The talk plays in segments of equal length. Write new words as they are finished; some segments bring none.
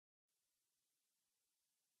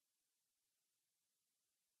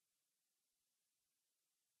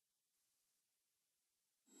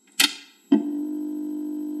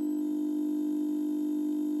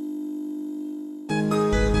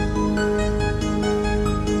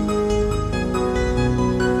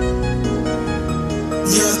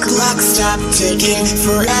clock stopped ticking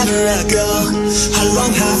forever ago. How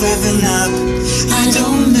long have I been up? I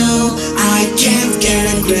don't know. I can't get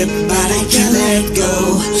a grip, but I can't let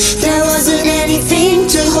go. There wasn't anything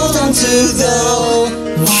to hold on to though.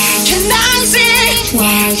 Why can I see?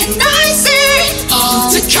 Why can I see all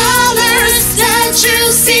the colors that you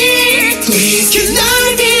see? Please can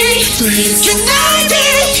I be? Please can I be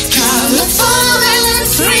colorful and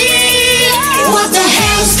free? What the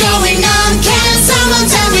hell's going on? Can someone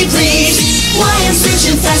tell me please? Why I'm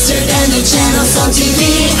switching faster than the channels on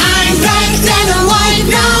TV? I'm black, then I'm white,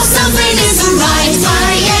 now something isn't right.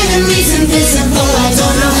 My enemy's invisible, I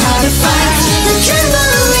don't know how to fight. The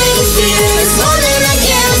trembling fear is more than I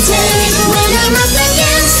can take. When I'm up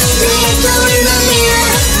against the echo in the mirror.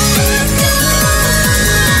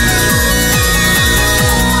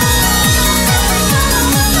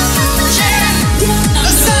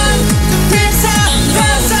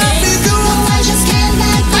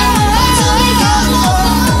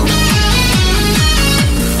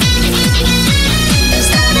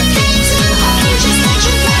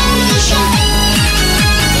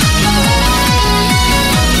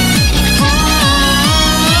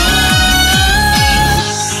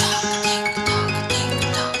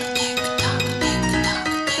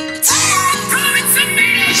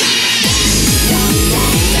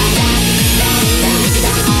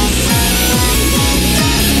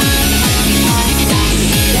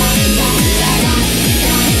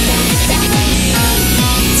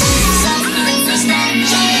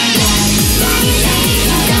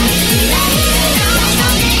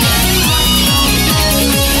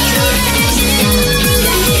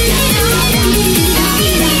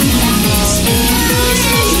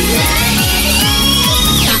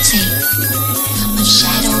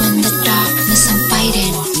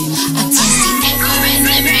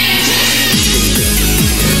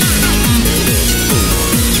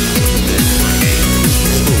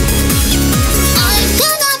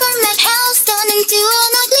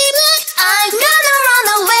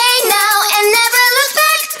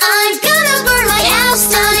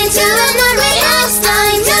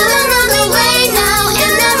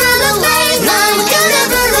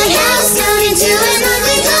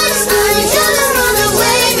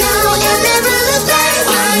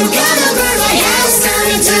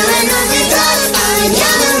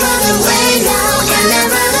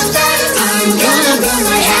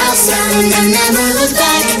 And never look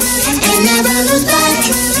back, and never look back,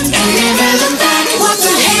 and never look back. What the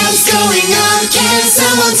hell's going on? Can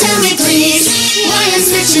someone tell me please? Why I'm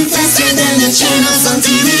switching faster than the channels on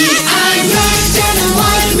TV? I'm black.